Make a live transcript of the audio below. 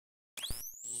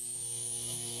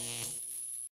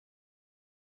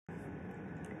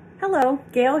Hello,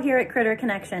 Gail here at Critter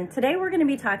Connection. Today we're going to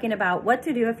be talking about what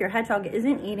to do if your hedgehog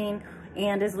isn't eating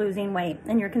and is losing weight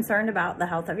and you're concerned about the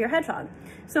health of your hedgehog.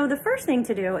 So the first thing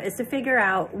to do is to figure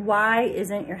out why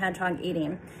isn't your hedgehog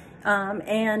eating.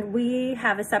 And we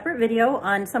have a separate video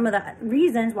on some of the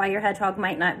reasons why your hedgehog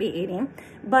might not be eating.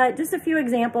 But just a few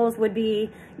examples would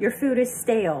be your food is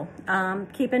stale.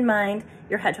 Keep in mind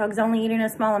your hedgehog's only eating a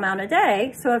small amount a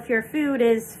day. So if your food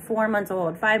is 4 months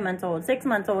old, 5 months old, 6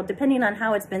 months old, depending on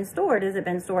how it's been stored, has it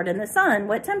been stored in the sun?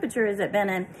 What temperature has it been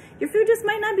in? Your food just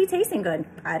might not be tasting good.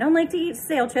 I don't like to eat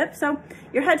stale chips, so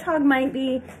your hedgehog might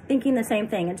be thinking the same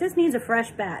thing. It just needs a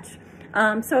fresh batch.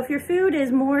 So if your food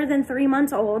is more than 3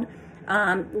 months old,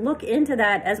 look into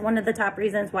that as one of the top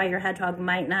reasons why your hedgehog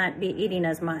might not be eating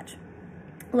as much.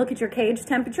 Look at your cage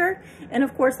temperature, and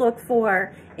of course look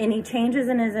for any changes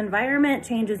in his environment,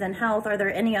 changes in health. Are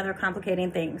there any other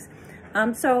complicating things?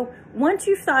 So once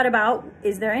you've thought about,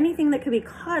 is there anything that could be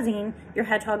causing your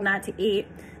hedgehog not to eat?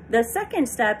 The second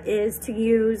step is to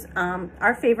use,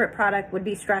 our favorite product would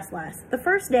be Stress Less. The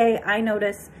first day I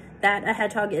notice that a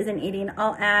hedgehog isn't eating,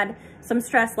 I'll add some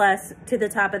Stress Less to the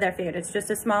top of their food. It's just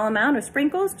a small amount of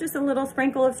sprinkles, just a little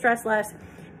sprinkle of Stress Less,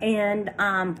 and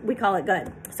we call it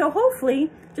good. So hopefully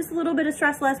just a little bit of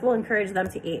Stress Less will encourage them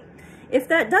to eat. If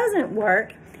that doesn't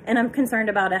work and I'm concerned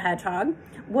about a hedgehog,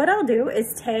 what I'll do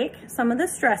is take some of the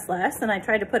Stress Less, and I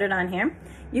tried to put it on here.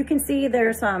 You can see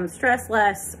there's some Stress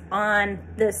Less on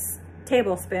this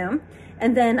tablespoon,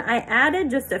 and then I added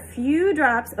just a few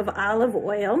drops of olive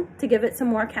oil to give it some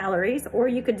more calories, or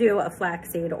you could do a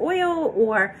flaxseed oil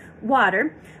or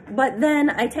water. But then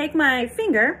I take my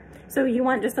finger, so you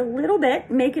want just a little bit,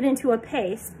 make it into a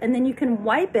paste, and then you can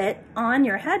wipe it on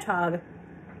your hedgehog,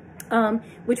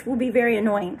 which will be very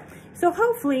annoying. So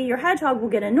hopefully your hedgehog will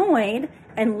get annoyed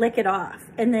and lick it off.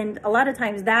 And then a lot of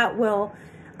times that will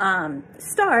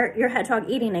start your hedgehog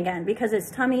eating again because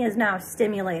its tummy is now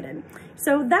stimulated.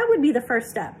 So that would be the first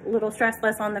step. A little Stress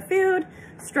Less on the food,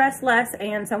 Stress Less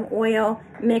and some oil,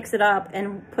 mix it up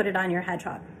and put it on your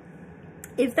hedgehog.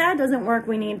 If that doesn't work,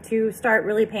 we need to start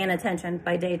really paying attention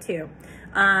by day 2.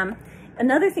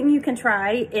 Another thing you can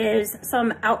try is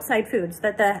some outside foods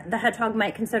that the hedgehog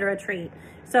might consider a treat.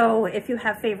 So if you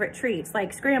have favorite treats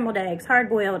like scrambled eggs,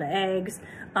 hard-boiled eggs,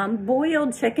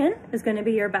 boiled chicken is going to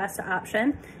be your best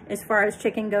option. As far as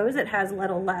chicken goes, it has a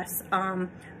little less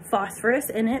phosphorus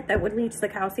in it that would leach the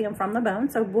calcium from the bone.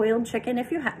 So boiled chicken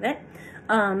if you have it.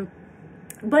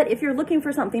 But if you're looking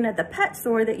for something at the pet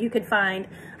store that you could find,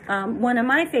 one of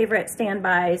my favorite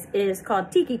standbys is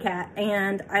called Tiki Cat,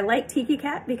 and I like Tiki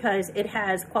Cat because it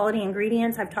has quality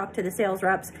ingredients. I've talked to the sales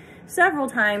reps several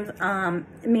times,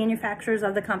 manufacturers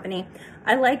of the company.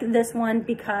 I like this one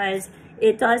because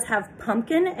it does have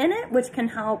pumpkin in it, which can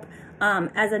help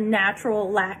as a natural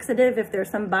laxative if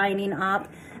there's some binding up.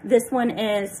 This one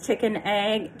is chicken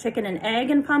and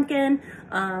egg and pumpkin.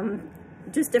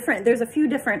 Just different, there's a few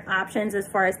different options as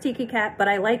far as Tiki Cat, but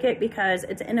I like it because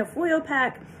it's in a foil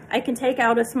pack. I can take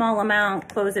out a small amount,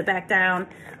 close it back down,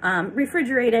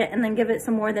 refrigerate it, and then give it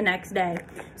some more the next day.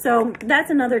 So that's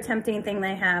another tempting thing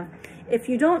they have. If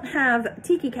you don't have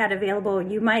Tiki Cat available,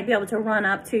 you might be able to run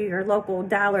up to your local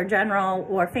Dollar General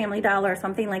or Family Dollar or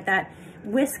something like that.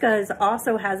 Whiskas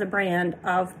also has a brand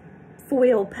of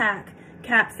foil pack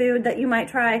cat food that you might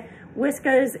try.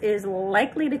 Whiskas is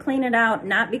likely to clean it out,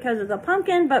 not because of the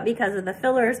pumpkin, but because of the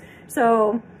fillers.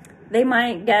 So they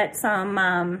might get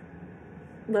some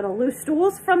little loose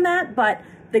stools from that, but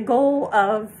the goal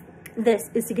of this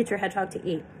is to get your hedgehog to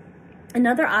eat.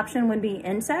 Another option would be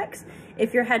insects.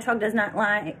 If your hedgehog does not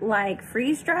like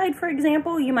freeze-dried, for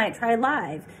example, you might try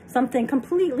live, something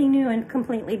completely new and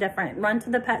completely different. Run to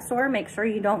the pet store, make sure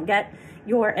you don't get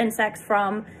your insects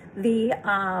from the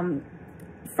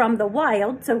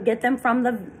wild, so get them from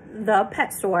the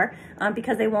pet store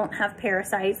because they won't have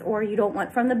parasites, or you don't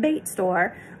want from the bait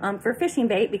store for fishing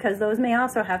bait because those may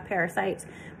also have parasites.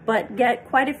 But get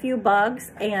quite a few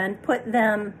bugs and put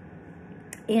them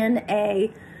in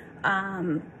a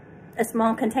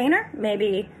small container,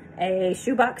 maybe a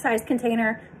shoebox size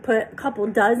container. Put a couple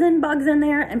dozen bugs in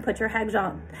there and put your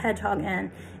hedgehog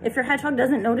in. If your hedgehog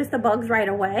doesn't notice the bugs right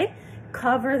away,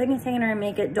 cover the container and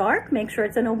make it dark. Make sure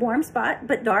it's in a warm spot,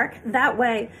 but dark. That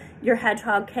way your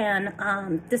hedgehog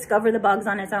can discover the bugs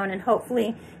on its own, and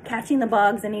hopefully catching the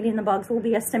bugs and eating the bugs will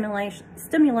be a stimulus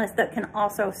that can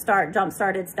also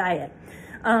jumpstart its diet.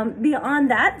 Beyond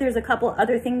that, there's a couple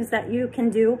other things that you can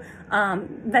do.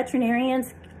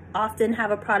 Veterinarians often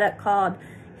have a product called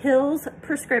Hill's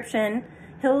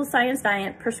Science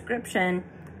Diet Prescription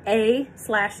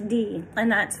A/D,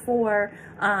 and that's for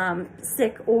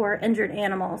sick or injured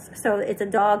animals. So it's a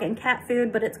dog and cat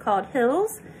food, but it's called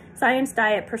Hill's Science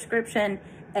Diet Prescription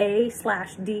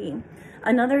A/D.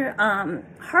 Another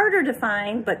harder to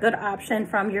find but good option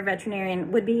from your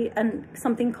veterinarian would be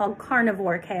something called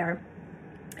carnivore care.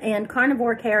 And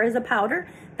carnivore care is a powder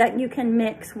that you can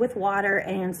mix with water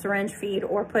and syringe feed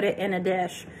or put it in a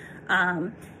dish.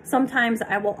 Sometimes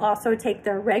I will also take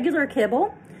their regular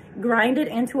kibble, grind it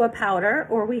into a powder,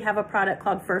 or we have a product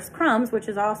called First Crumbs, which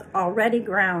is also already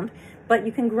ground, but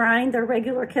you can grind their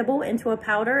regular kibble into a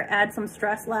powder, add some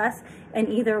Stress Less, and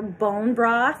either bone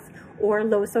broth or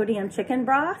low sodium chicken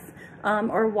broth,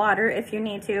 or water if you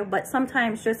need to, but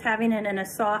sometimes just having it in a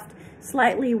soft,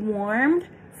 slightly warmed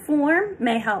form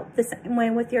may help. The same way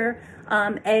with your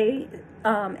A&D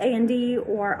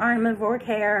or omnivore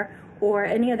care or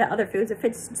any of the other foods. If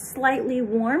it's slightly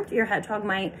warmed, your hedgehog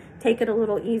might take it a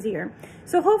little easier.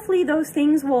 So hopefully those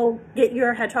things will get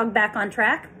your hedgehog back on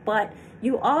track, but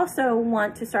you also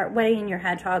want to start weighing your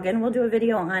hedgehog, and we'll do a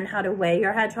video on how to weigh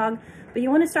your hedgehog, but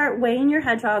you want to start weighing your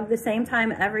hedgehog the same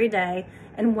time every day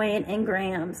and weigh it in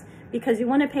grams, because you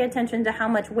want to pay attention to how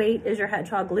much weight is your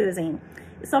hedgehog losing.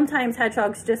 Sometimes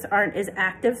hedgehogs just aren't as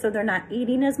active, so they're not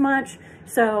eating as much,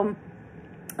 so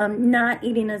not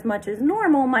eating as much as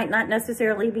normal might not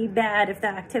necessarily be bad if the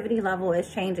activity level is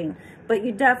changing, but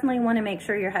you definitely want to make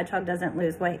sure your hedgehog doesn't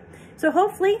lose weight. So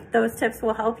hopefully those tips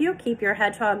will help you keep your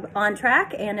hedgehog on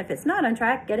track, and if it's not on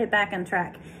track, get it back on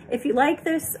track. If you like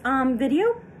this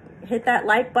video, hit that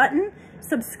like button,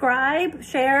 subscribe,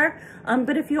 share,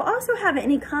 but if you also have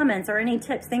any comments or any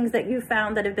tips, things that you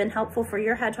found that have been helpful for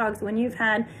your hedgehogs when you've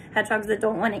had hedgehogs that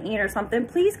don't want to eat or something,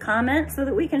 please comment so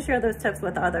that we can share those tips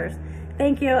with others.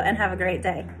 Thank you and have a great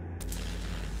day.